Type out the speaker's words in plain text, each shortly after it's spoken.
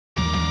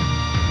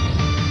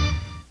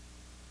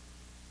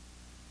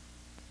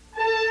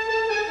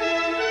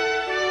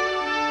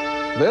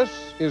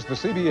This is the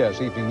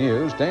CBS Evening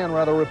News. Dan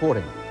Rather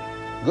reporting.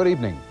 Good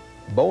evening.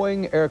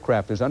 Boeing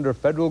aircraft is under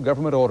federal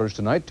government orders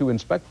tonight to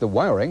inspect the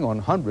wiring on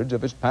hundreds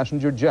of its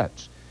passenger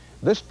jets.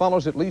 This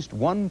follows at least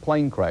one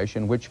plane crash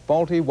in which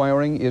faulty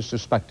wiring is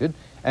suspected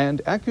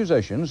and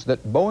accusations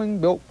that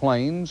Boeing-built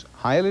planes,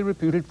 highly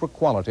reputed for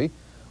quality,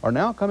 are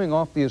now coming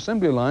off the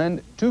assembly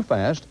line too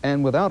fast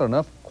and without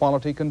enough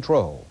quality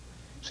control.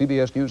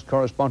 CBS News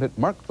correspondent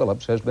Mark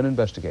Phillips has been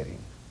investigating.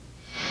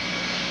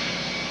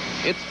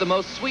 It's the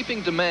most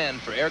sweeping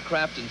demand for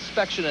aircraft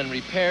inspection and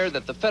repair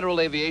that the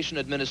Federal Aviation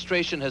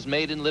Administration has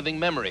made in living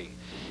memory.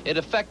 It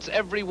affects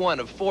every one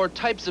of 4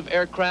 types of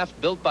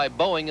aircraft built by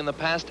Boeing in the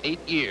past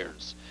 8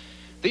 years.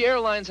 The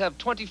airlines have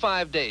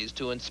 25 days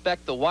to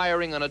inspect the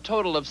wiring on a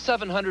total of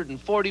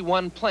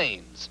 741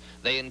 planes.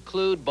 They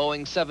include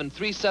Boeing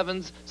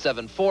 737s,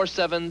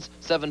 747s,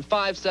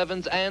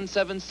 757s, and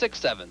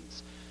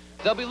 767s.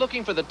 They'll be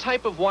looking for the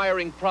type of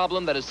wiring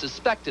problem that is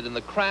suspected in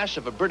the crash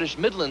of a British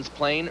Midlands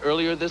plane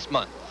earlier this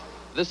month.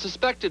 The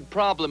suspected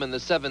problem in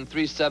the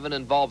 737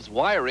 involves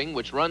wiring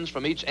which runs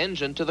from each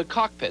engine to the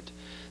cockpit.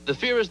 The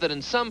fear is that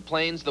in some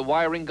planes the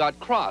wiring got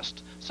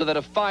crossed, so that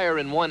a fire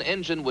in one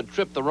engine would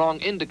trip the wrong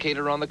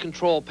indicator on the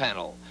control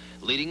panel,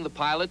 leading the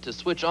pilot to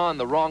switch on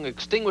the wrong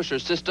extinguisher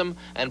system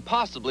and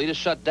possibly to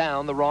shut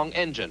down the wrong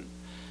engine.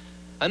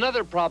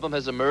 Another problem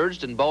has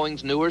emerged in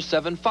Boeing's newer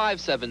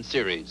 757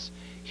 series.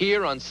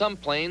 Here, on some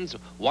planes,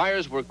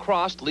 wires were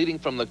crossed leading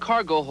from the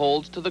cargo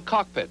hold to the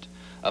cockpit.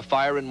 A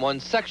fire in one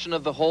section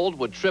of the hold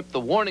would trip the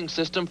warning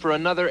system for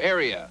another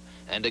area,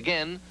 and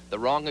again, the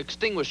wrong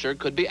extinguisher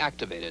could be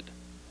activated.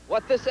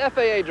 What this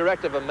FAA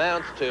directive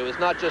amounts to is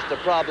not just a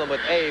problem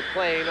with a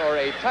plane or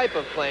a type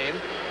of plane,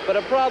 but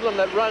a problem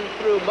that runs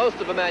through most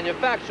of a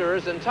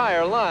manufacturer's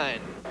entire line.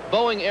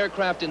 Boeing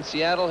Aircraft in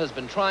Seattle has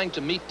been trying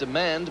to meet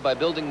demand by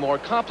building more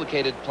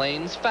complicated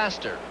planes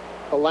faster.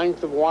 The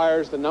length of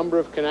wires, the number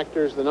of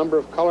connectors, the number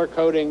of color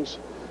codings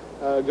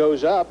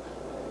goes up,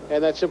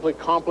 and that simply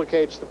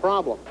complicates the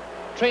problem.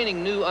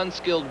 Training new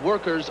unskilled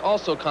workers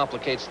also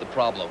complicates the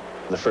problem.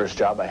 The first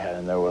job I had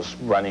in there was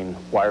running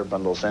wire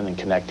bundles in and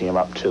connecting them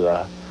up to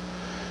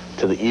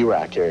the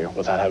E-rack area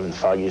without having the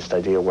foggiest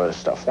idea where the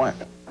stuff went.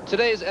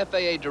 Today's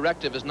FAA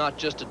directive is not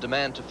just a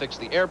demand to fix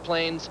the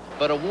airplanes,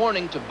 but a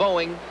warning to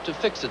Boeing to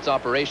fix its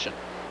operation.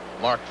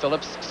 Mark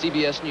Phillips,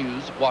 CBS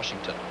News,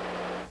 Washington.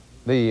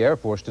 The Air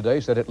Force today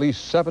said at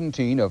least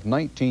 17 of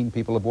 19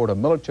 people aboard a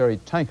military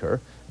tanker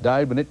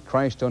died when it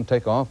crashed on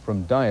takeoff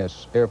from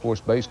Dyess Air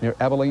Force Base near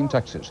Abilene,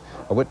 Texas.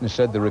 A witness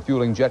said the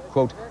refueling jet,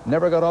 quote,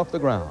 never got off the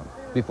ground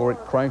before it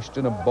crashed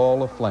in a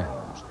ball of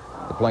flames.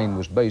 The plane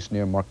was based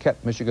near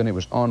Marquette, Michigan. It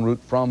was en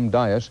route from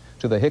Dyess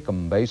to the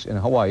Hickam base in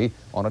Hawaii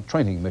on a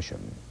training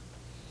mission.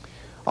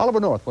 Oliver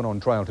North went on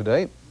trial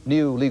today.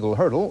 New legal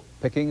hurdle,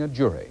 picking a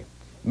jury.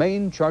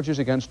 Main charges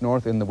against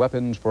North in the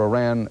Weapons for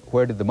Iran,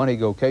 Where Did the Money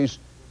Go case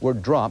were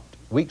dropped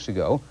weeks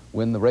ago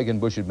when the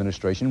Reagan-Bush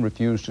administration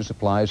refused to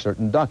supply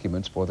certain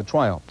documents for the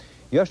trial.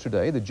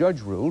 Yesterday, the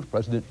judge ruled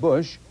President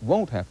Bush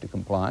won't have to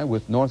comply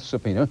with North's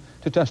subpoena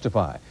to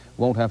testify,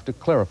 won't have to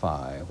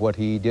clarify what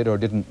he did or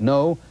didn't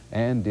know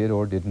and did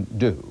or didn't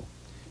do.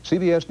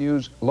 CBS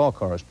News law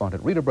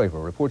correspondent Rita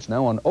Braver reports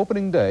now on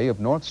opening day of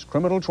North's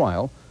criminal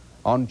trial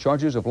on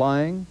charges of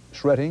lying,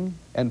 shredding,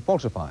 and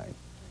falsifying,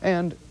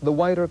 and the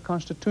wider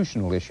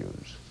constitutional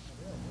issues.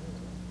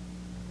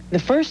 The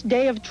first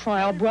day of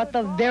trial brought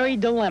the very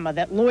dilemma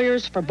that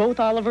lawyers for both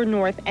Oliver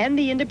North and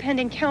the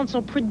independent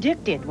counsel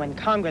predicted when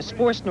Congress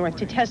forced North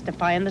to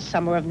testify in the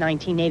summer of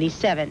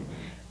 1987,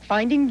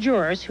 finding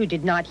jurors who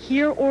did not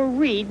hear or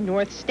read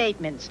North's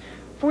statements.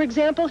 For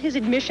example, his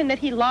admission that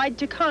he lied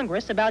to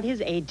Congress about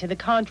his aid to the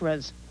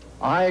Contras.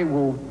 I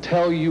will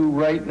tell you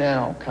right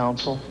now,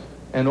 counsel,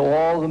 and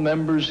all the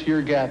members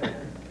here gathered,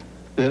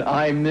 that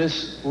I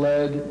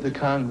misled the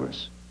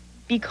Congress.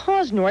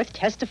 Because North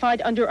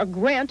testified under a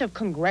grant of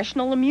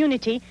congressional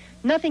immunity,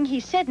 nothing he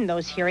said in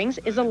those hearings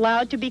is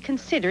allowed to be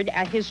considered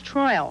at his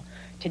trial.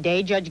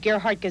 Today, Judge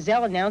Gerhard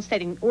Gazelle announced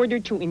that in order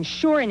to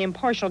ensure an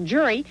impartial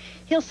jury,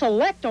 he'll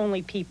select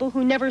only people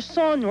who never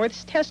saw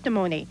North's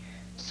testimony.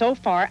 So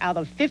far, out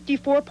of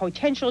 54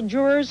 potential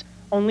jurors,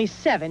 only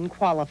 7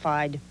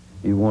 qualified.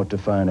 You want to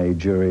find a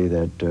jury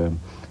that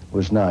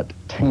was not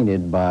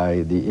tainted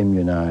by the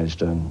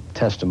immunized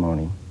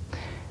testimony.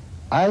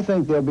 I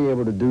think they'll be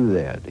able to do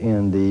that.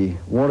 In the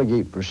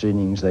Watergate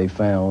proceedings, they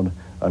found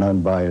an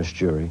unbiased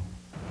jury.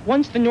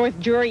 Once the North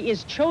jury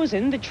is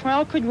chosen, the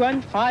trial could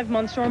run 5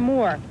 months or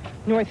more.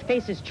 North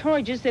faces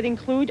charges that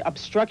include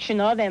obstruction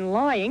of and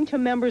lying to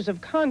members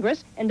of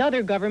Congress and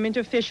other government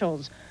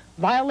officials,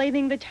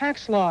 violating the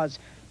tax laws,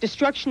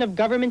 destruction of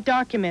government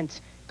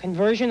documents,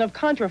 conversion of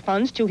Contra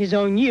funds to his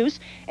own use,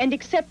 and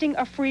accepting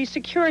a free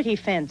security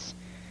fence.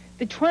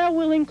 The trial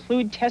will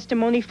include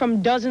testimony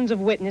from dozens of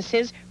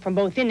witnesses from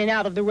both in and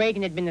out of the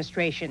Reagan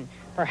administration,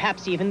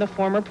 perhaps even the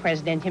former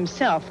president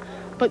himself.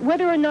 But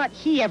whether or not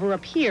he ever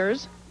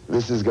appears...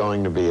 This is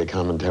going to be a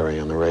commentary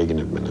on the Reagan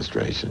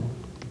administration.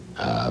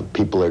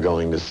 People are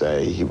going to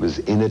say he was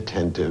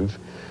inattentive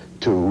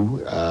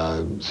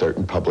to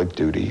certain public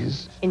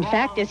duties. In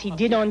fact, as he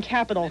did on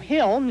Capitol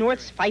Hill,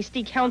 North's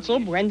feisty counsel,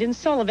 Brendan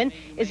Sullivan,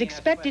 is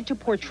expected to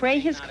portray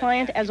his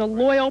client as a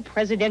loyal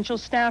presidential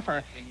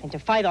staffer and to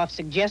fight off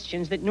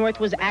suggestions that North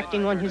was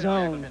acting on his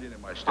own.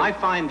 I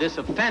find this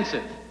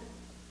offensive.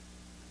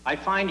 I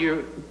find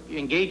you're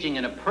engaging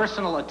in a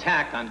personal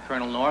attack on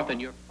Colonel North and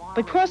your...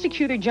 But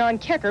prosecutor John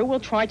Kecker will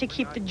try to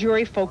keep the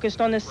jury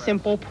focused on a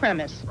simple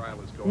premise.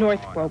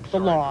 North broke the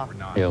law.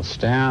 He'll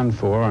stand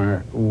for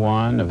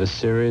one of a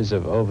series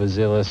of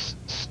overzealous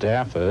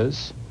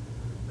staffers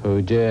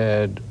who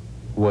did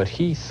what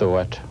he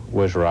thought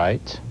was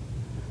right,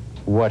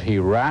 what he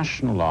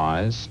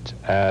rationalized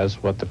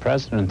as what the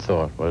president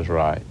thought was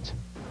right.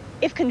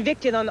 If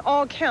convicted on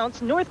all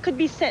counts, North could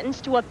be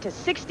sentenced to up to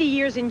 60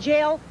 years in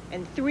jail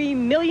and $3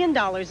 million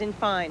in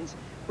fines.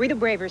 Rita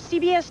Braver,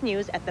 CBS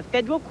News at the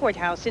federal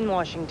courthouse in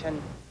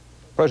Washington.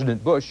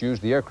 President Bush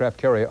used the aircraft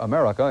carrier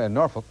America in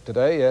Norfolk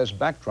today as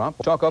backdrop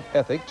to talk up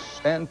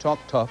ethics and talk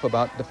tough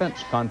about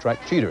defense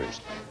contract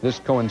cheaters. This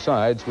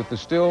coincides with the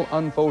still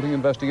unfolding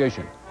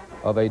investigation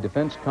of a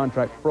defense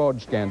contract fraud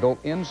scandal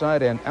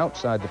inside and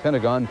outside the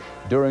Pentagon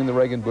during the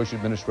Reagan-Bush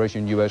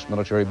administration U.S.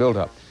 military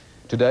buildup.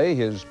 Today,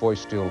 his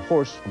voice still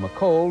hoarse from a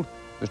cold,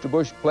 Mr.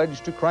 Bush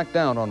pledged to crack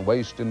down on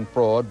waste and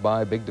fraud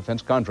by big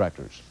defense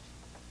contractors.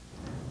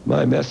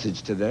 My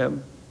message to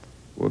them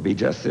will be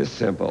just this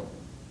simple.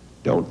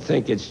 Don't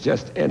think it's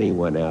just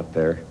anyone out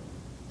there.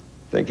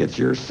 Think it's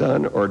your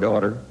son or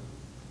daughter.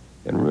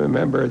 And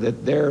remember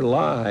that their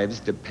lives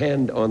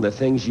depend on the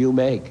things you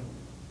make.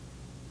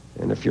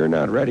 And if you're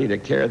not ready to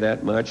care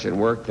that much and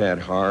work that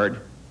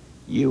hard,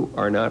 you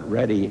are not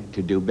ready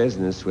to do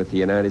business with the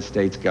United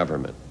States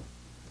government.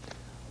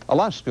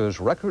 Alaska's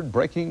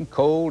record-breaking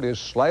cold is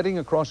sliding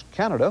across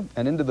Canada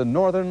and into the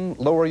northern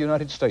lower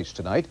United States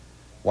tonight.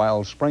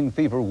 While spring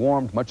fever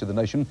warmed much of the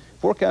nation,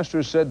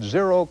 forecasters said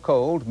zero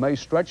cold may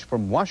stretch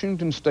from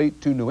Washington state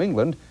to New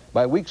England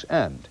by week's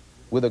end,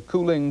 with a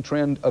cooling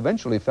trend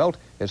eventually felt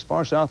as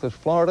far south as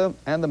Florida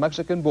and the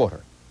Mexican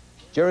border.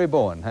 Jerry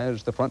Bowen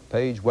has the front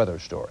page weather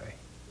story.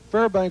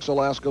 Fairbanks,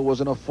 Alaska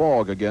was in a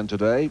fog again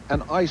today,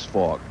 an ice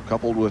fog,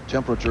 coupled with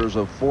temperatures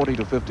of 40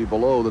 to 50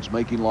 below that's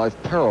making life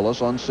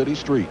perilous on city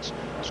streets.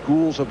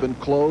 Schools have been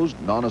closed,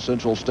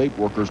 non-essential state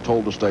workers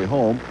told to stay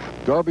home,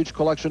 garbage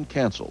collection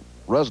canceled,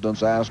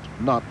 residents asked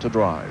not to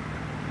drive.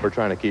 We're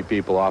trying to keep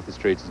people off the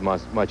streets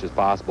as much as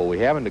possible. We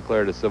haven't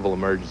declared a civil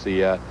emergency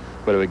yet,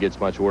 but if it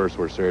gets much worse,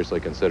 we're seriously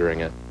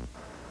considering it.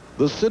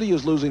 The city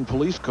is losing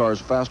police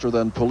cars faster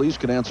than police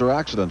can answer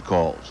accident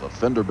calls. A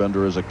fender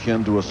bender is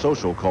akin to a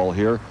social call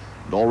here,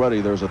 and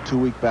already there's a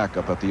 2-week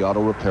backup at the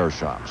auto repair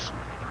shops.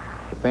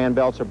 The fan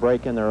belts are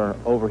breaking, they're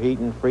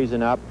overheating,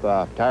 freezing up,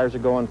 tires are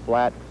going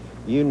flat,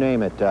 you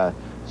name it.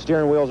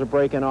 Steering wheels are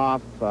breaking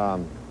off,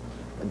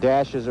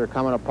 dashes are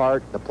coming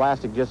apart, the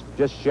plastic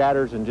just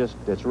shatters and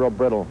it's real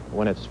brittle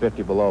when it's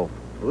 50 below.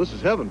 Well, this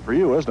is heaven for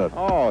you, isn't it?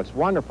 Oh, it's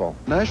wonderful.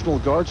 National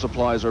Guard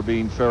supplies are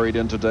being ferried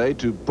in today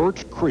to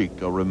Birch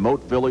Creek, a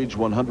remote village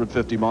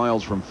 150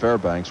 miles from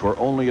Fairbanks, where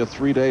only a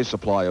 3-day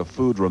supply of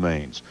food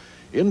remains.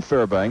 In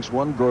Fairbanks,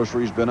 one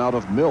grocery's been out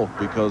of milk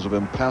because of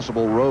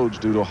impassable roads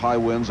due to high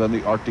winds and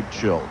the Arctic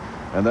chill.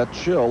 And that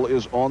chill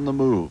is on the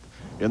move.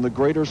 In the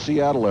greater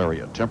Seattle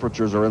area,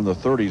 temperatures are in the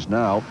 30s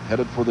now,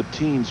 headed for the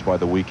teens by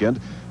the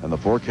weekend, and the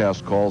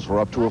forecast calls for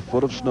up to a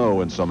foot of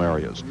snow in some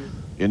areas.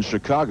 In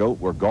Chicago,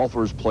 where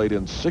golfers played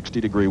in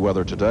 60-degree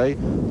weather today,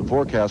 the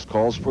forecast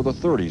calls for the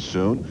 30s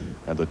soon,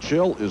 and the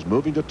chill is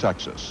moving to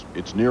Texas.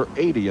 It's near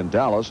 80 in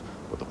Dallas,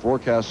 but the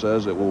forecast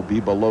says it will be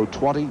below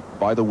 20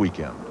 by the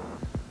weekend.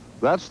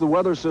 That's the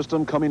weather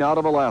system coming out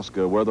of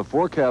Alaska, where the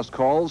forecast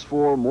calls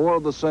for more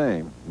of the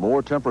same.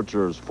 More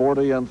temperatures,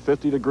 40 and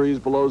 50 degrees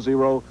below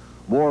zero,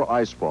 more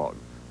ice fog.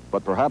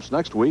 But perhaps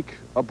next week,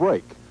 a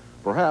break.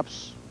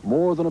 Perhaps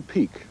more than a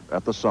peek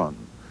at the sun.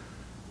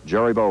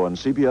 Jerry Bowen,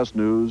 CBS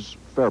News,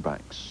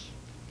 Fairbanks.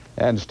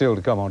 And still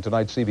to come on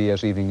tonight's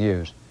CBS Evening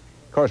News.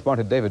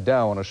 Correspondent David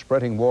Dow on a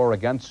spreading war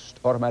against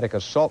automatic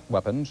assault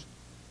weapons.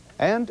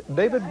 And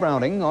David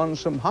Browning on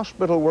some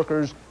hospital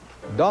workers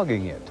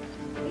dogging it.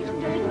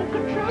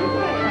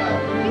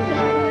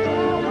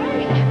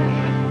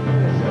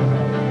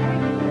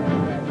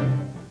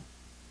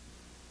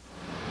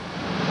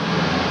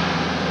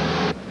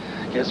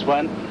 Guess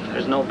what?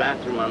 There's no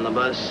bathroom on the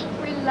bus.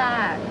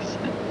 Relax.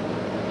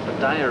 The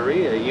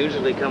diarrhea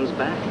usually comes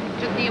back.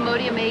 Took the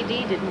Imodium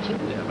AD, didn't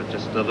you? Yeah, but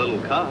just a little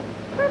cup.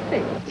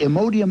 Perfect.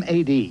 Imodium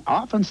AD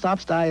often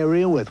stops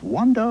diarrhea with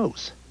one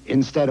dose,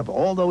 instead of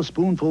all those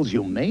spoonfuls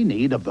you may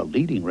need of the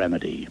leading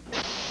remedy.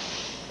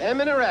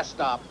 I'm in a rest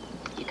stop.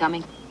 You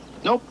coming?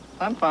 Nope,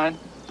 I'm fine.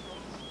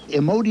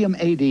 Imodium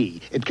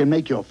AD. It can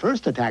make your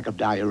first attack of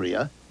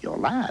diarrhea your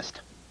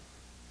last.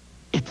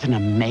 It's an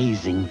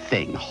amazing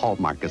thing.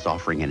 Hallmark is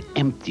offering an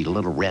empty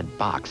little red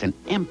box, an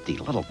empty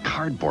little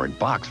cardboard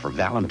box for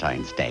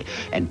Valentine's Day.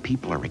 And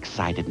people are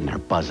excited and they're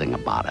buzzing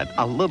about it.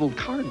 A little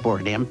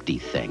cardboard empty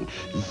thing.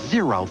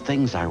 0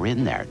 things are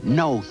in there.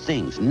 No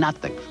things,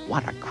 nothing.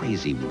 What a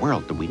crazy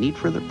world. Do we need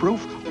further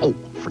proof? Oh,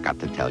 forgot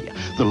to tell you.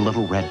 The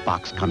little red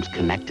box comes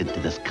connected to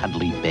this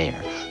cuddly bear.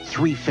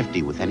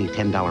 $3.50 with any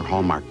 $10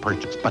 Hallmark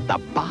purchase. But the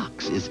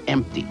box is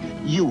empty.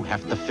 You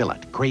have to fill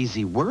it.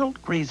 Crazy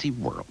world, crazy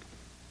world.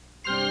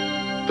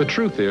 The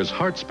truth is,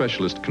 heart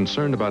specialists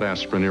concerned about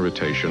aspirin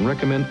irritation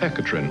recommend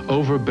Ecotrin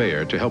over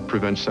Bayer to help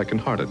prevent second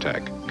heart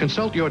attack.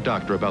 Consult your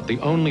doctor about the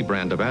only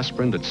brand of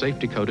aspirin that's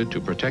safety-coated to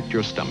protect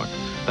your stomach.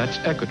 That's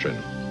Ecotrin,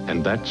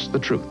 and that's the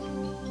truth.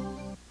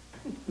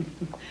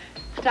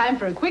 Time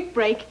for a quick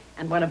break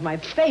and one of my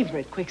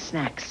favorite quick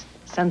snacks,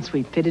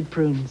 Sunsweet pitted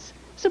prunes.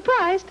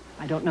 Surprised?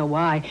 I don't know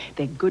why.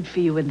 They're good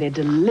for you and they're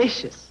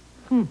delicious.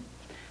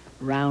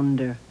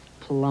 Rounder,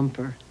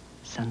 plumper,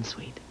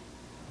 Sunsweet.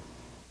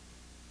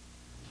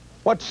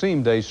 What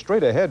seemed a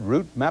straight-ahead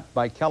route mapped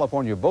by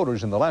California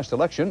voters in the last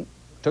election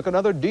took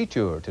another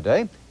detour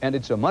today, and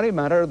it's a money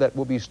matter that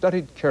will be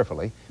studied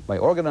carefully by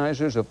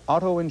organizers of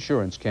auto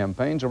insurance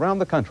campaigns around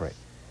the country.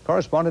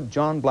 Correspondent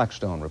John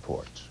Blackstone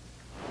reports.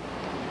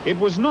 It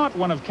was not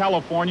one of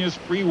California's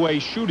freeway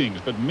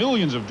shootings, but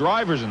millions of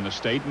drivers in the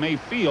state may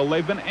feel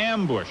they've been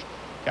ambushed.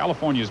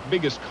 California's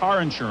biggest car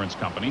insurance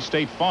company,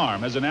 State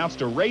Farm, has announced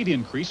a rate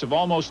increase of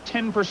almost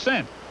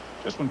 10%.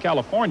 Just when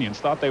Californians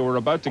thought they were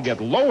about to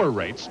get lower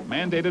rates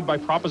mandated by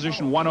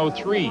Proposition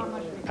 103,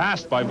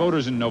 passed by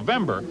voters in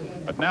November,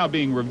 but now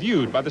being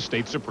reviewed by the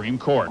state Supreme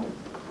Court.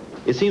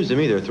 It seems to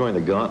me they're throwing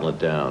the gauntlet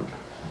down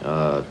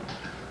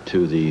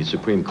to the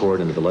Supreme Court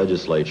and to the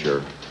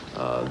legislature.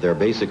 They're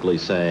basically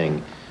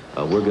saying,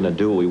 we're going to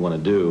do what we want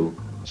to do.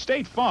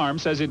 State Farm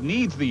says it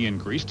needs the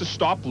increase to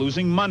stop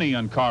losing money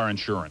on car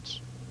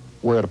insurance.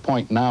 We're at a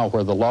point now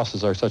where the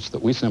losses are such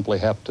that we simply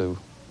have to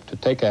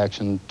take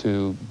action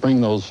to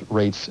bring those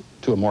rates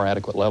to a more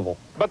adequate level.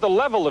 But the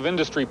level of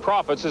industry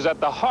profits is at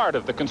the heart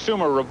of the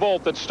consumer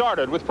revolt that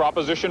started with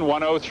Proposition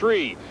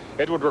 103.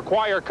 It would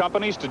require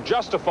companies to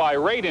justify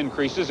rate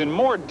increases in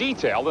more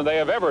detail than they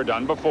have ever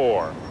done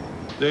before.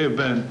 They have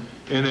been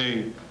in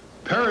a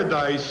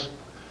paradise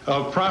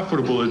of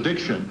profitable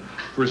addiction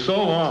for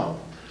so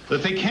long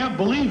that they can't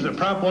believe that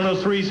Prop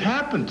 103's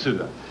happened to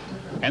them.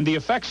 And the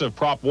effects of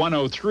Prop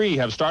 103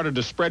 have started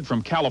to spread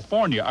from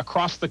California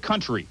across the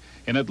country.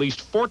 In at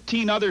least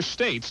 14 other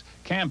states,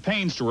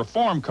 campaigns to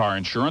reform car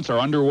insurance are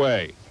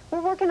underway.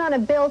 We're working on a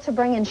bill to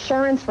bring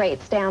insurance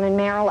rates down in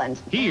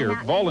Maryland.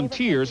 Here,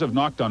 volunteers have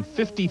knocked on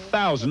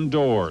 50,000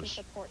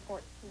 doors.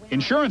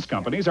 Insurance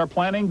companies are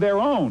planning their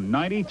own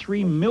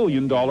 $93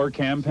 million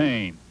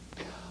campaign.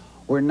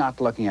 We're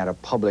not looking at a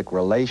public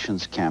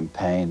relations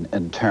campaign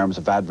in terms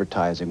of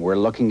advertising. We're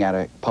looking at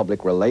a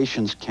public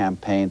relations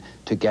campaign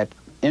to get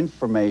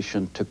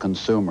information to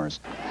consumers.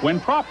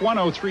 When Prop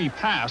 103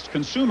 passed,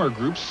 consumer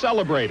groups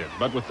celebrated,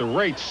 but with the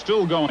rates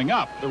still going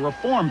up, the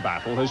reform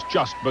battle has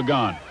just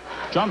begun.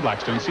 John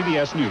Blackstone,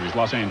 CBS News,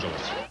 Los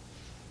Angeles.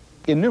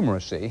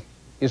 Innumeracy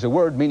is a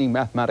word meaning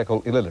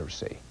mathematical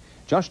illiteracy.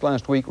 Just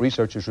last week,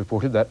 researchers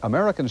reported that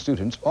American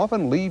students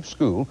often leave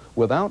school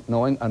without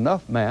knowing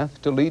enough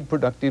math to lead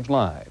productive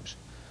lives.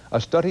 A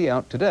study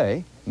out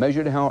today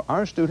measured how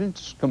our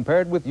students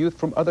compared with youth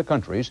from other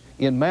countries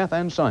in math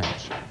and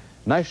science.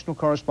 National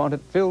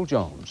correspondent Phil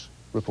Jones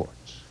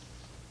reports.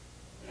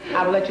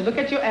 I will let you look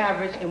at your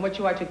average and what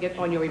you are to get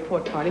on your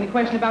report card. Any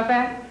question about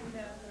that?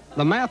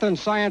 The math and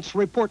science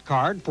report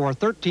card for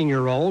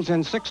 13-year-olds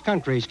in 6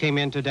 countries came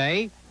in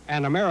today,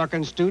 and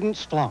American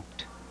students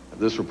flunked.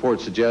 This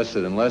report suggests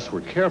that unless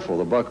we're careful,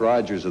 the Buck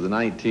Rogers of the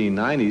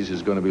 1990s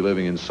is going to be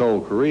living in Seoul,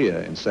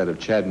 Korea, instead of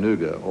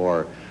Chattanooga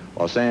or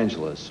Los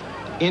Angeles.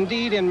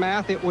 Indeed, in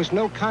math, it was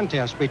no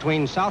contest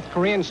between South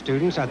Korean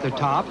students at the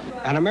top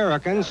and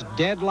Americans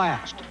dead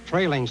last,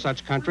 trailing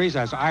such countries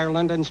as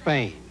Ireland and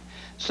Spain.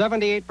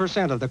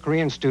 78% of the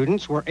Korean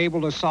students were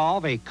able to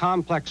solve a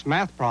complex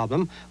math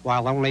problem,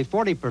 while only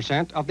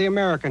 40% of the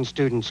American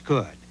students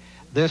could.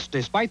 This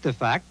despite the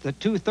fact that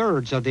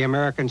 2/3 of the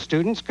American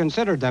students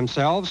considered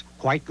themselves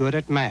quite good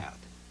at math.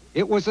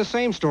 It was the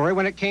same story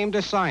when it came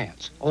to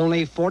science.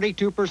 Only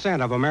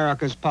 42% of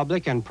America's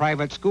public and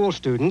private school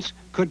students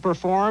could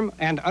perform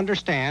and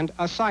understand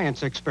a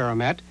science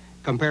experiment,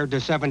 compared to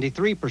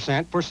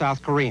 73% for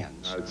South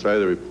Koreans. I'd say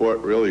the report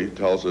really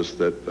tells us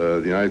that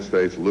the United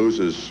States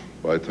loses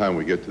by the time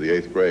we get to the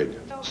 8th grade.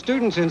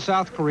 Students in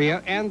South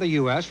Korea and the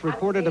U.S.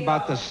 reported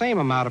about the same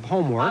amount of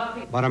homework,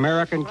 but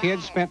American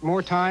kids spent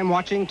more time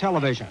watching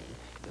television.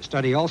 The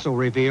study also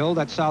revealed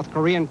that South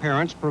Korean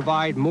parents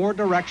provide more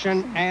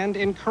direction and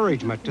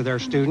encouragement to their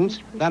students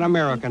than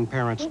American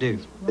parents do.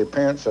 The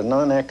parents are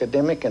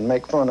non-academic and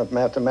make fun of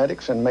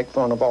mathematics and make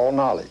fun of all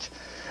knowledge.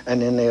 And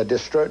then they're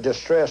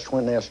distressed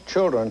when their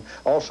children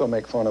also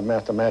make fun of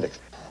mathematics.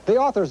 The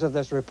authors of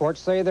this report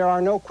say there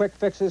are no quick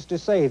fixes to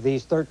save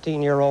these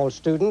 13-year-old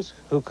students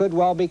who could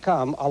well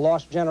become a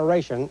lost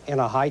generation in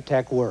a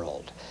high-tech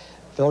world.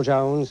 Phil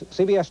Jones,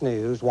 CBS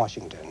News,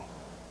 Washington.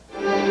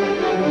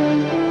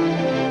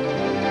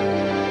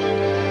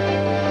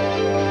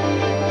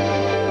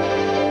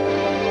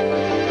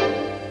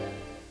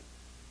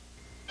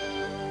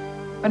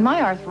 When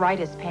my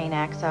arthritis pain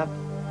acts up,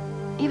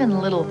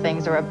 even little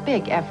things are a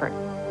big effort.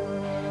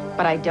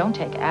 But I don't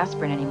take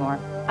aspirin anymore.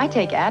 I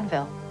take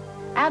Advil.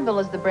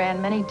 Advil is the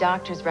brand many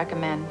doctors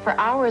recommend for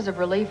hours of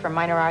relief from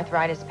minor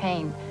arthritis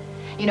pain.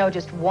 You know,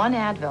 just one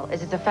Advil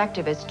is as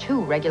effective as 2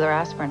 regular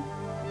aspirin.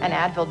 And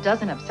Advil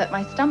doesn't upset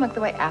my stomach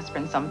the way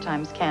aspirin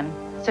sometimes can.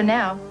 So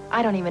now,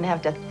 I don't even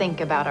have to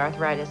think about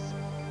arthritis.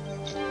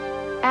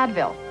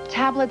 Advil,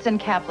 tablets and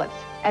caplets,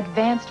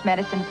 advanced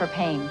medicine for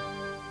pain.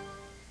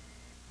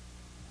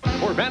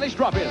 For Vanish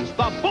Drop-Ins,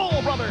 the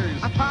Bull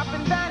Brothers. I pop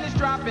and Vanish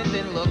Drop-Ins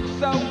and look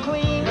so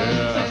clean.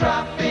 So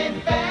drop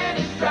in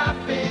Vanish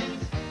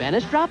Drop-Ins.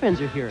 Vanish Drop-Ins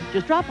are here.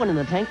 Just drop one in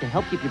the tank to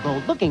help keep your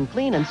bowl looking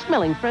clean and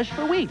smelling fresh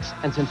for weeks.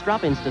 And since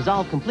drop-ins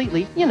dissolve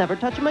completely, you never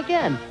touch them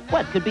again.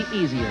 What could be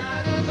easier?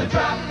 So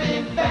drop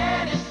in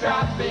Vanish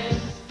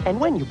Drop-Ins.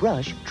 And when you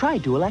brush, try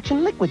Dual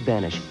Action Liquid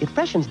Vanish. It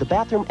freshens the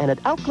bathroom and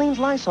it outcleans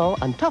Lysol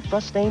on tough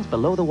rust stains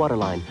below the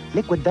waterline.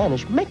 Liquid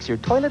Vanish makes your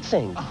toilet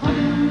sing.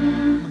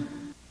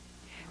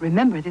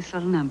 Remember this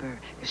little number.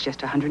 It's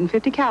just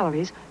 150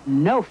 calories,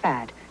 no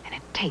fat, and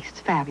it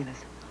tastes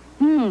fabulous.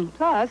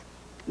 Plus,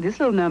 this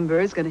little number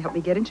is going to help me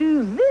get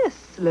into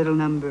this little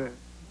number.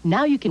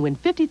 Now you can win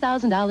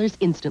 $50,000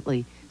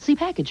 instantly. See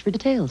package for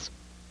details.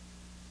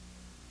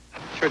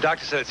 Sure,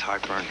 doctor said it's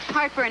heartburn.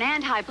 Heartburn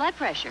and high blood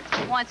pressure.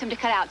 Wants him to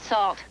cut out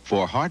salt.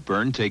 For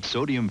heartburn, take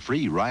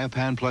sodium-free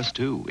Riopan Plus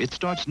 2. It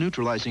starts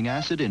neutralizing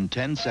acid in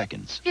 10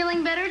 seconds.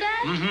 Feeling better,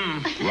 Dad?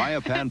 Mm-hmm.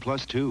 Riopan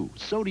Plus 2,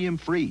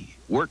 sodium-free,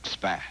 works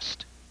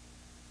fast.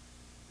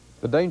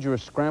 The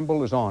dangerous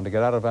scramble is on to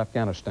get out of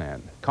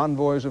Afghanistan.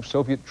 Convoys of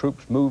Soviet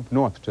troops moved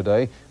north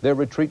today, their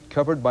retreat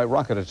covered by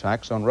rocket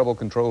attacks on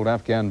rebel-controlled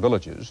Afghan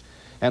villages.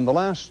 And the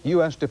last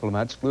U.S.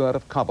 diplomats flew out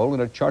of Kabul in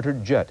a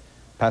chartered jet.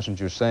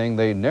 Passengers saying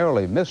they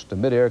narrowly missed a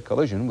mid-air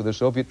collision with a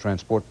Soviet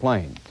transport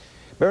plane.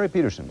 Barry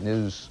Peterson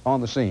is on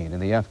the scene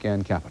in the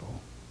Afghan capital.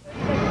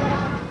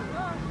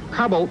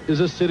 Kabul is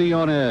a city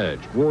on edge,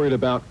 worried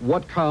about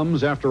what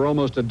comes after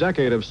almost a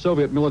decade of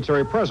Soviet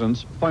military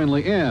presence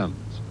finally ends.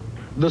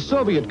 The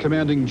Soviet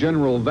commanding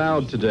general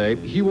vowed today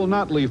he will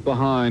not leave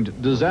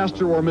behind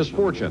disaster or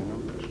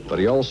misfortune. But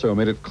he also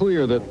made it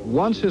clear that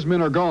once his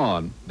men are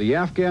gone, the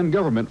Afghan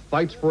government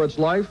fights for its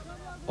life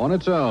on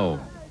its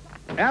own.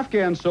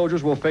 Afghan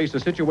soldiers will face a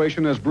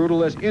situation as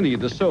brutal as any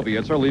the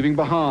Soviets are leaving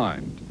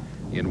behind.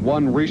 In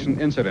one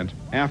recent incident,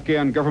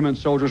 Afghan government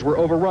soldiers were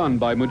overrun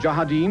by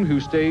mujahideen who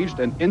staged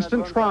an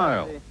instant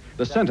trial.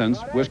 The sentence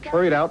was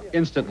carried out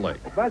instantly.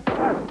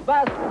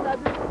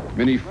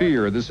 Many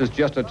fear this is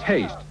just a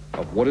taste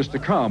of what is to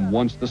come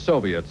once the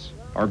Soviets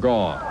are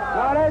gone.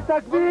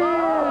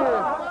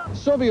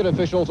 Soviet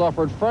officials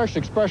offered fresh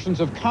expressions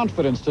of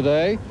confidence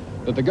today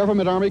that the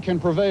government army can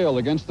prevail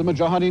against the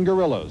mujahideen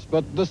guerrillas,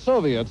 but the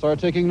Soviets are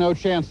taking no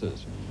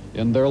chances.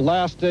 In their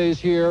last days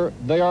here,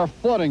 they are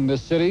flooding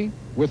this city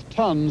with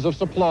tons of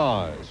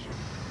supplies.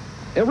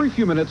 Every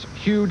few minutes,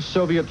 huge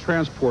Soviet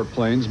transport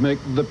planes make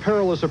the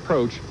perilous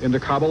approach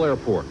into Kabul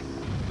airport.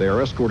 They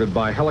are escorted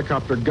by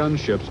helicopter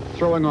gunships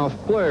throwing off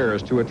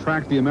flares to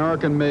attract the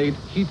American-made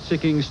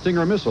heat-seeking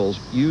Stinger missiles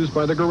used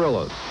by the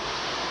guerrillas.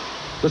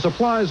 The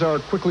supplies are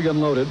quickly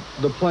unloaded,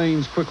 the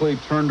planes quickly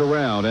turned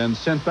around and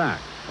sent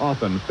back,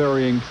 often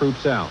ferrying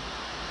troops out.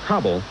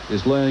 Kabul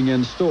is laying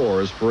in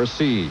stores for a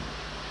siege.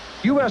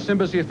 U.S.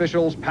 embassy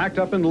officials packed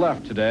up and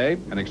left today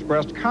and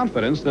expressed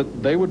confidence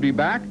that they would be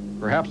back,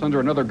 perhaps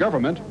under another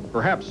government,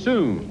 perhaps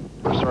soon.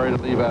 We're sorry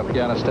to leave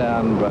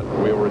Afghanistan, but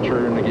we'll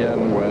return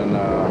again when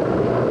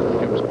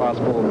it was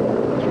possible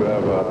to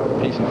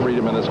have peace and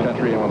freedom in this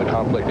country and when the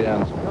conflict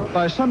ends.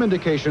 By some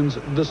indications,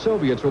 the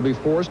Soviets will be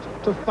forced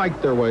to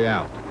fight their way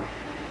out.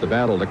 The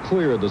battle to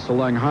clear the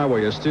Salang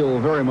Highway is still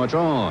very much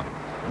on.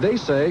 They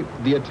say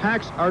the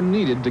attacks are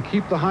needed to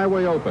keep the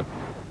highway open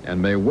and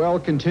may well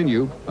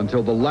continue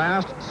until the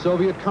last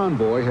Soviet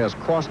convoy has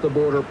crossed the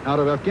border out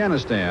of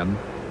Afghanistan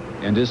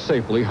and is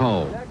safely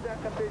home.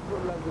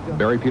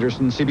 Barry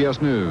Peterson,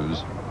 CBS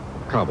News,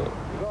 Kabul.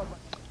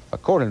 A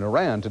court in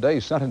Iran today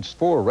sentenced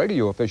 4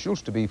 radio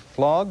officials to be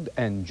flogged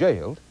and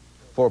jailed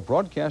for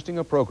broadcasting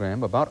a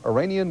program about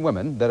Iranian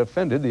women that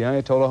offended the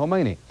Ayatollah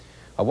Khomeini.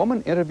 A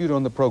woman interviewed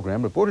on the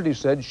program reportedly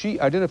said she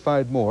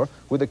identified more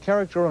with a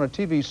character on a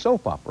TV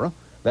soap opera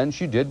than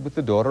she did with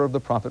the daughter of the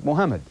Prophet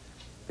Muhammad.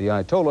 The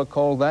Ayatollah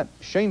called that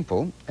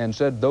shameful and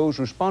said those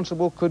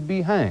responsible could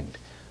be hanged.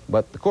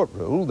 But the court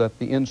ruled that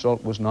the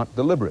insult was not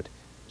deliberate.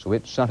 So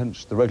it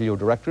sentenced the radio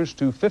directors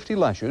to 50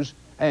 lashes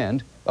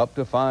and up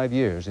to 5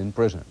 years in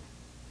prison.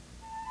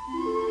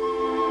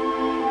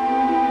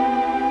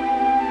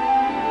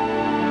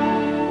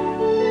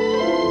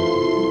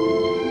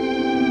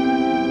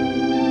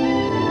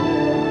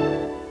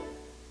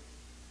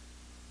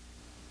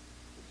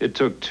 It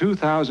took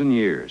 2,000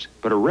 years,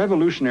 but a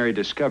revolutionary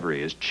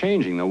discovery is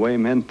changing the way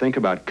men think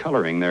about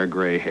coloring their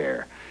gray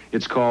hair.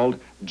 It's called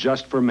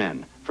Just for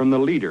Men, from the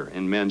leader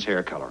in men's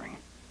hair coloring.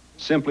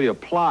 Simply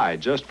apply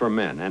Just for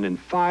Men, and in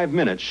 5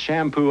 minutes,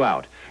 shampoo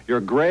out.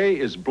 Your gray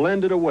is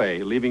blended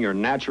away, leaving your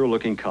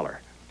natural-looking color.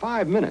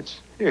 5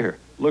 minutes. Here,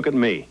 look at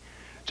me.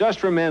 Just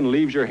for Men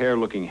leaves your hair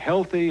looking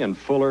healthy and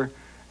fuller,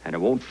 and it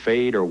won't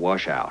fade or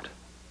wash out.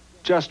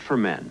 Just for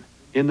Men,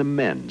 in the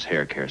men's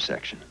hair care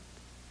section.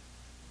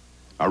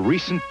 A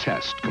recent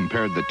test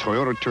compared the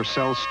Toyota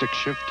Tercel stick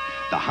shift,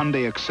 the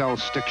Hyundai Excel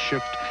stick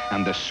shift,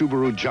 and the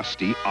Subaru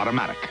Justy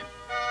automatic.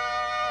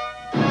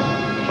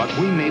 But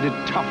we made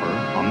it tougher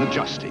on the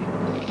Justy,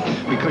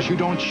 because you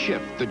don't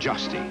shift the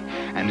Justy,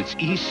 and its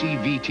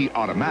ECVT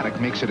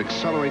automatic makes it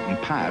accelerate and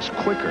pass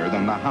quicker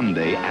than the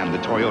Hyundai and the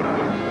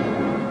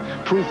Toyota.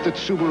 Proof that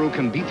Subaru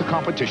can beat the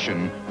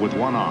competition with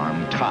one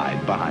arm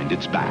tied behind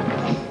its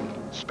back.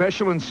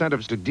 Special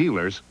incentives to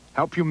dealers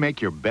help you make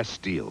your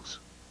best deals.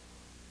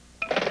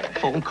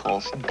 Phone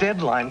calls,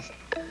 deadlines,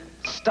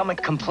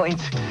 stomach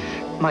complaints,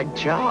 my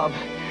job,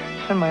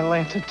 and my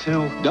Lanta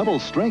 2. Double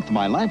strength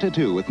My Lanta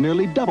 2 with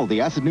nearly double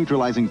the acid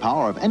neutralizing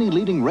power of any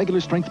leading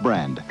regular strength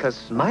brand.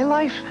 Because my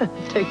life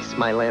takes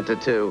my Lanta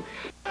 2.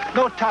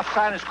 No tough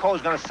sinus cold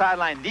is going to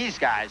sideline these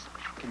guys.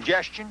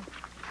 Congestion,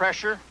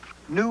 pressure.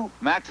 New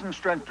maximum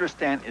strength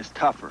Dristan is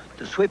tougher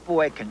to sweep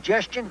away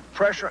congestion,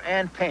 pressure,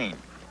 and pain.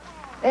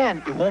 And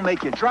it won't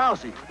make you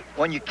drowsy.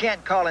 When you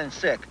can't call in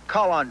sick,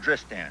 call on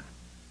Dristan.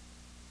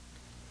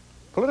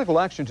 Political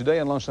action today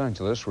in Los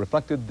Angeles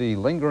reflected the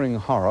lingering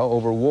horror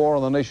over war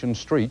on the nation's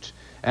streets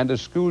and a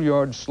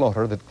schoolyard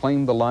slaughter that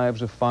claimed the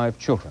lives of 5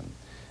 children.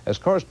 As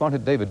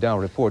correspondent David Dow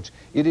reports,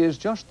 it is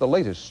just the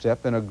latest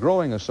step in a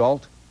growing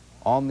assault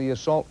on the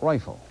assault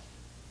rifle.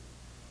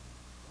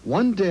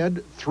 1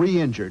 dead,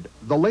 3 injured.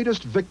 The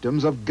latest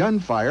victims of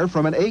gunfire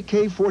from an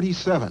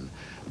AK-47,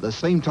 the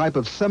same type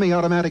of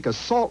semi-automatic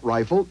assault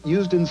rifle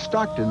used in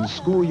Stockton's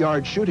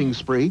schoolyard shooting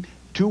spree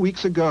 2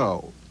 weeks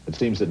ago. It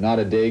seems that not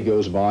a day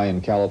goes by in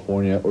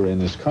California or in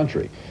this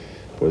country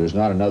where there's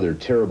not another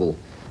terrible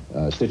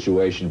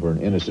situation where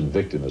an innocent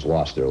victim has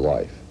lost their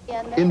life.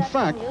 In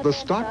fact, the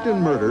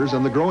Stockton murders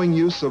and the growing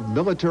use of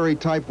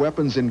military-type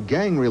weapons in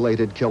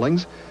gang-related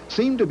killings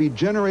seem to be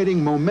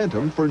generating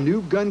momentum for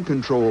new gun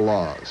control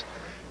laws.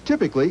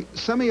 Typically,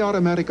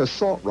 semi-automatic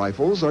assault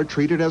rifles are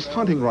treated as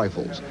hunting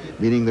rifles,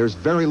 meaning there's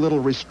very little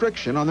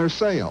restriction on their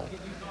sale.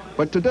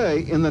 But today,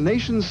 in the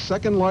nation's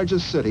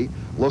second-largest city,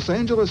 Los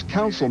Angeles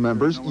council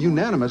members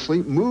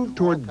unanimously moved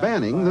toward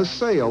banning the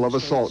sale of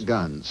assault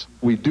guns.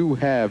 We do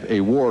have a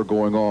war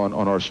going on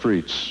our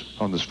streets,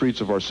 on the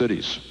streets of our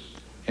cities,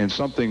 and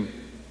something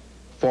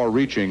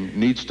far-reaching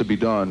needs to be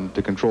done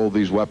to control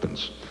these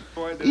weapons.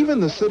 Even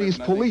the city's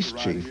police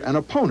chief, an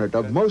opponent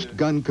of most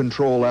gun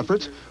control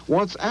efforts,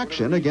 wants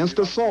action against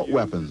assault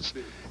weapons.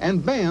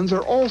 And bans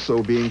are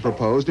also being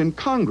proposed in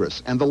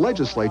Congress and the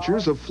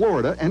legislatures of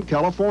Florida and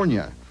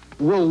California.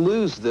 We'll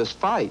lose this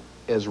fight,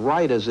 as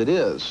right as it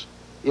is,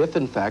 if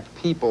in fact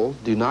people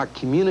do not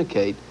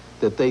communicate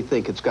that they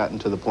think it's gotten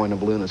to the point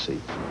of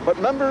lunacy. But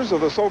members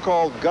of the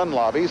so-called gun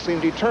lobby seem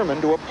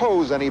determined to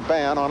oppose any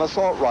ban on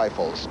assault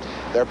rifles.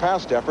 Their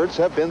past efforts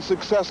have been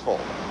successful.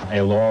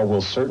 A law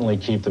will certainly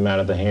keep them out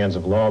of the hands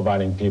of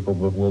law-abiding people,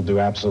 but will do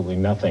absolutely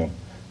nothing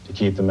to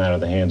keep them out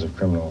of the hands of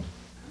criminals.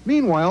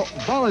 Meanwhile,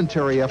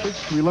 voluntary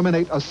efforts to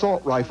eliminate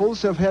assault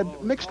rifles have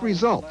had mixed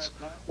results.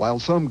 While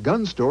some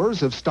gun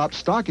stores have stopped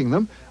stocking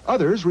them,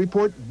 others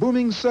report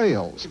booming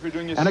sales.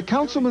 And a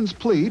councilman's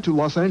plea to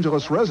Los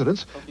Angeles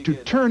residents to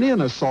turn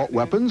in assault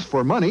weapons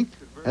for money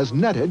has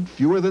netted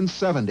fewer than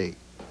 70.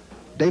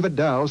 David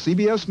Dow,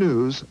 CBS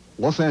News,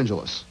 Los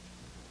Angeles.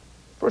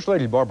 First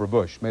Lady Barbara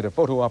Bush made a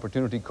photo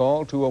opportunity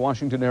call to a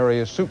Washington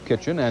area soup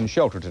kitchen and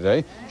shelter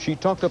today. She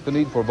talked up the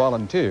need for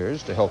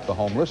volunteers to help the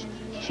homeless.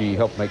 She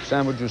helped make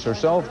sandwiches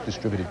herself,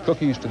 distributed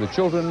cookies to the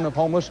children of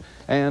homeless,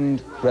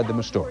 and read them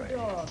a story.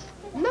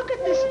 Look at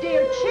this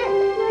dear chick.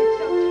 It's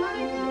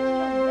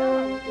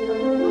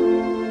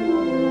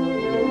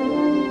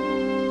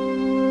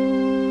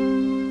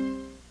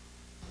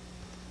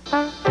so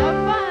Have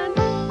fun.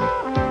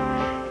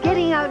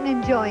 Getting out and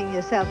enjoying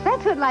yourself.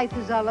 That's what life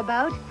is all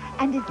about.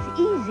 And it's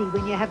easy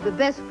when you have the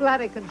best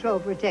bladder control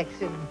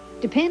protection.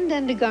 Depend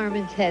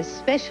Undergarments has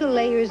special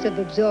layers of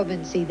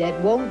absorbency that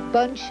won't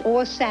bunch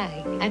or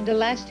sag, and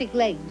elastic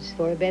legs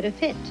for a better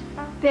fit.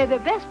 They're the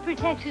best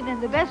protection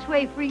and the best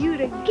way for you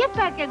to get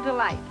back into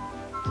life.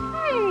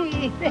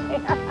 Hey!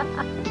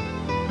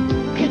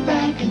 Get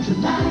back into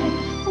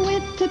life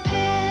with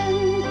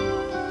Depend.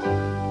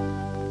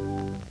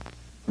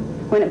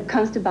 When it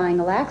comes to buying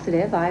a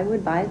laxative, I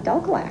would buy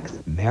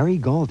Dulcolax. Mary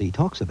Galdi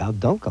talks about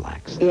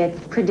Dulcolax. It's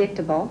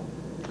predictable.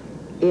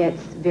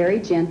 It's very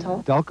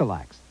gentle.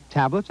 Dulcolax,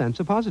 tablets and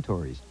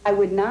suppositories. I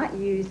would not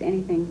use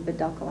anything but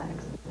Dulcolax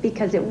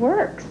because it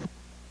works.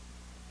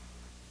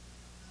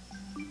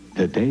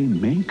 The day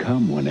may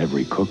come when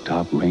every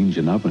cooktop, range,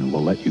 and oven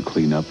will let you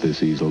clean up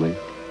this easily.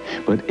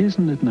 But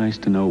isn't it nice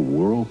to know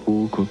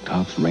Whirlpool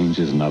cooktops,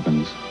 ranges, and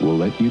ovens will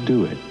let you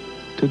do it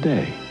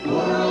today?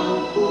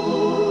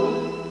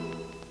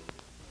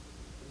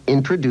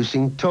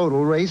 Introducing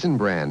Total Raisin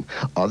Bran.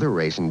 Other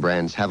raisin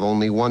brands have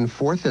only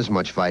 1/4 as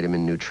much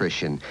vitamin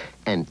nutrition.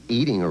 And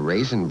eating a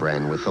Raisin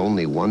Bran with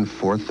only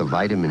 1/4 the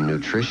vitamin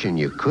nutrition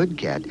you could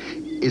get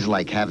is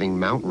like having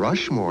Mount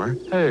Rushmore.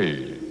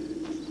 Hey.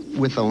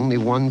 With only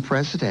one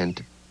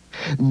president.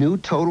 New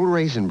Total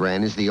Raisin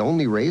Bran is the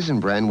only raisin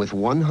bran with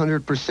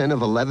 100%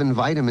 of 11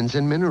 vitamins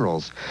and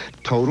minerals.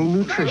 Total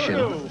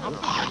nutrition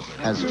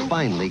has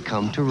finally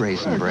come to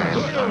Raisin Bran.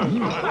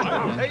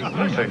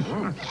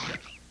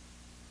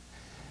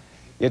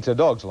 It's a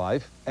dog's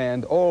life,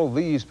 and all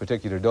these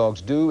particular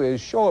dogs do is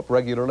show up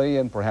regularly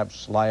and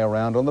perhaps lie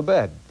around on the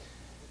bed.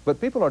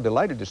 But people are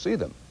delighted to see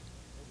them.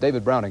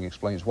 David Browning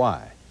explains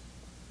why.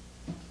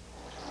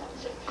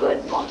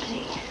 Good,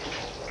 Monty.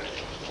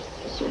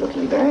 You're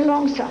looking very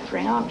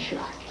long-suffering, aren't you?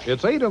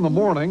 It's 8 in the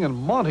morning, and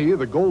Monty,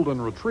 the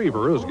golden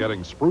retriever, is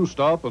getting spruced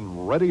up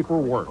and ready for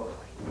work.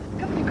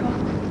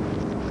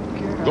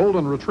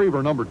 Golden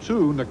retriever number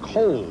 2,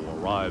 Nicole,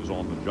 arrives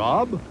on the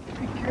job.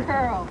 Good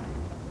girl.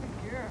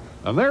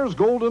 And there's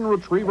golden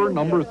retriever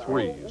number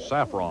 3,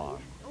 Saffron.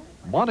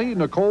 Monty,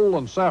 Nicole,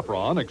 and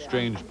Saffron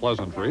exchange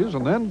pleasantries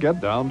and then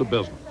get down to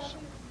business.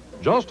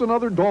 Just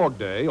another dog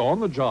day on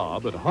the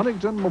job at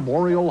Huntington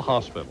Memorial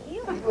Hospital.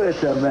 What's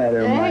the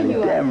matter, Monty?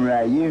 Damn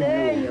right, you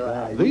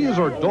do. These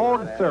are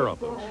dog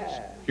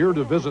therapists, here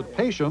to visit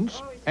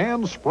patients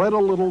and spread a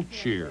little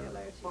cheer.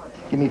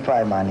 Give me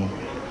 5, Monty.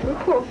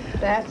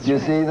 That's You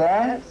see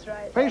that? That's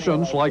right.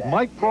 Patients like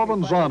Mike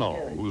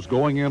Provenzano, who's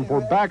going in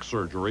for back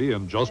surgery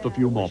in just a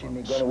few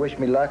moments. Going to wish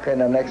me luck in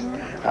the next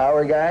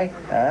hour, guy?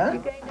 Huh?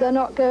 They're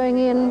not going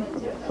in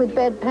with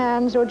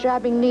bedpans or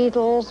jabbing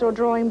needles or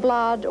drawing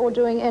blood or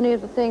doing any of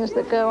the things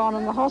that go on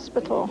in the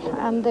hospital.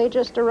 And they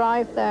just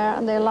arrive there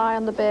and they lie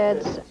on the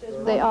beds.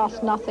 They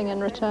ask nothing in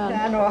return.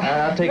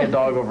 I'll take a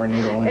dog over a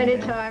needle.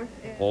 Anytime.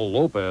 Paul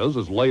Lopez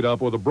is laid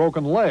up with a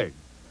broken leg.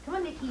 Come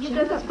on, Nikki, you've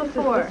done this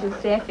before. This is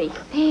Steffi.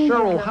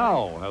 Cheryl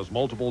Howe has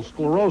multiple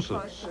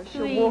sclerosis.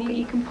 Sweetie,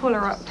 you can pull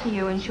her up to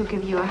you and she'll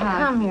give you a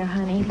hug. Come here,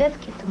 honey. Let's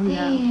get to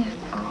There.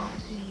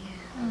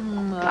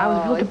 I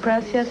was real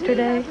depressed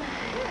yesterday,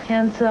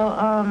 and so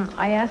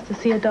I asked to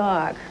see a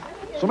dog.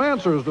 Some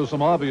answers to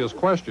some obvious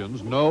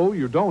questions. No,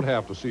 you don't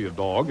have to see a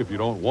dog if you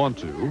don't want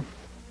to.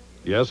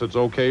 Yes, it's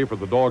okay for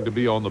the dog to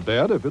be on the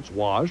bed if it's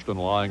washed and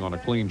lying on a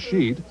clean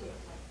sheet.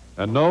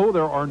 And no,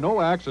 there are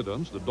no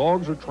accidents. The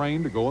dogs are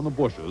trained to go in the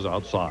bushes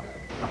outside.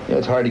 Yeah,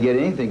 it's hard to get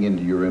anything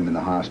into your room in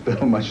the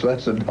hospital, much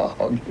less a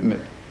dog, isn't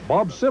it?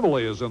 Bob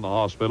Sibley is in the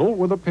hospital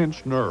with a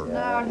pinched nerve. We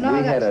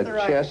had a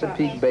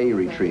Chesapeake Bay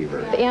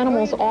Retriever. The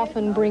animals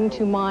often bring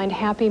to mind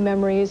happy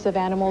memories of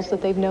animals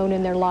that they've known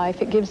in their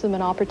life. It gives them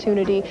an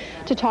opportunity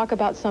to talk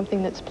about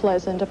something that's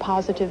pleasant, a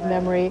positive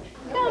memory.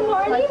 Good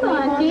morning,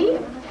 Monty.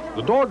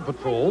 The dog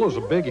patrol is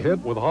a big hit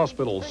with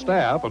hospital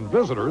staff and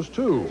visitors,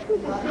 too.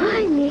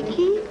 Hi,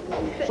 Nikki.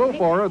 So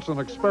far, it's an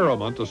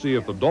experiment to see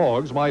if the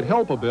dogs might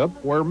help a bit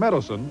where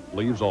medicine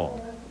leaves off.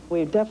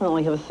 We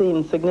definitely have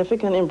seen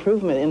significant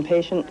improvement in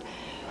patient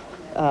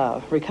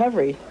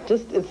recovery.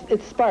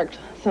 It's sparked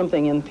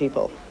something in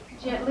people.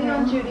 Gently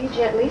on Judy,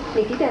 gently.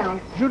 Nikki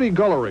down. Judy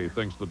Gullery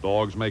thinks the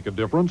dogs make a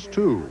difference,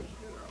 too.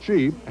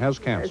 She has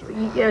cancer.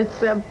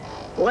 It's a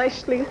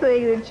fleshly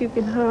thing that you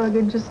can hug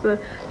and just the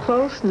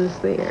closeness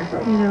there,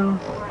 you know.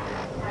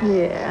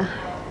 Yeah,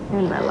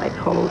 and I like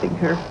holding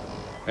her.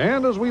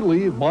 And as we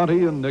leave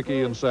Monty and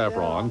Nikki and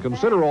Saffron,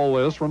 consider all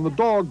this from the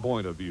dog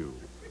point of view.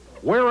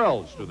 Where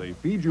else do they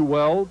feed you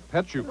well,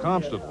 pet you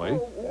constantly,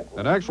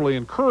 and actually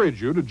encourage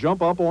you to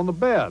jump up on the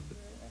bed?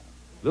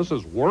 This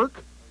is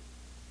work.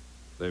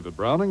 David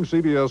Browning,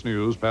 CBS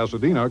News,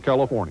 Pasadena,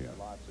 California.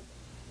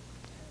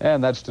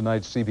 And that's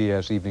tonight's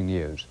CBS Evening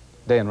News.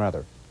 Dan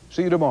Rather.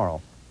 See you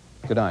tomorrow.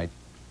 Good night.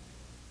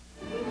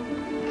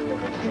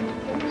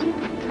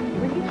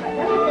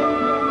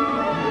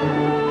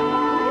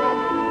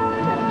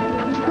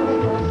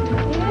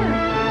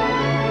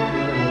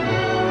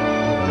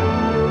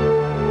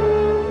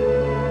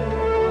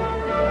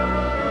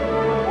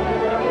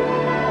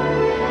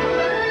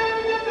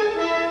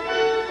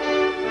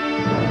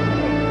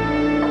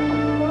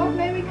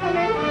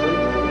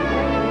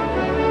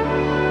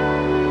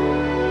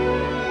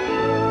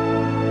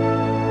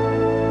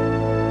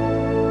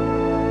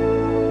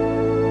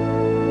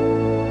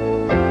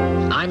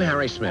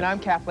 And I'm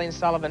Kathleen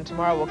Sullivan.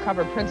 Tomorrow we'll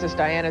cover Princess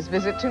Diana's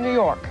visit to New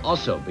York.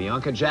 Also,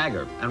 Bianca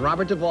Jagger and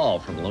Robert Duvall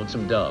from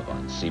Lonesome Dove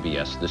on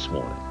CBS This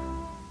Morning.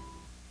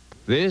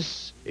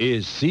 This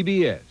is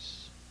CBS.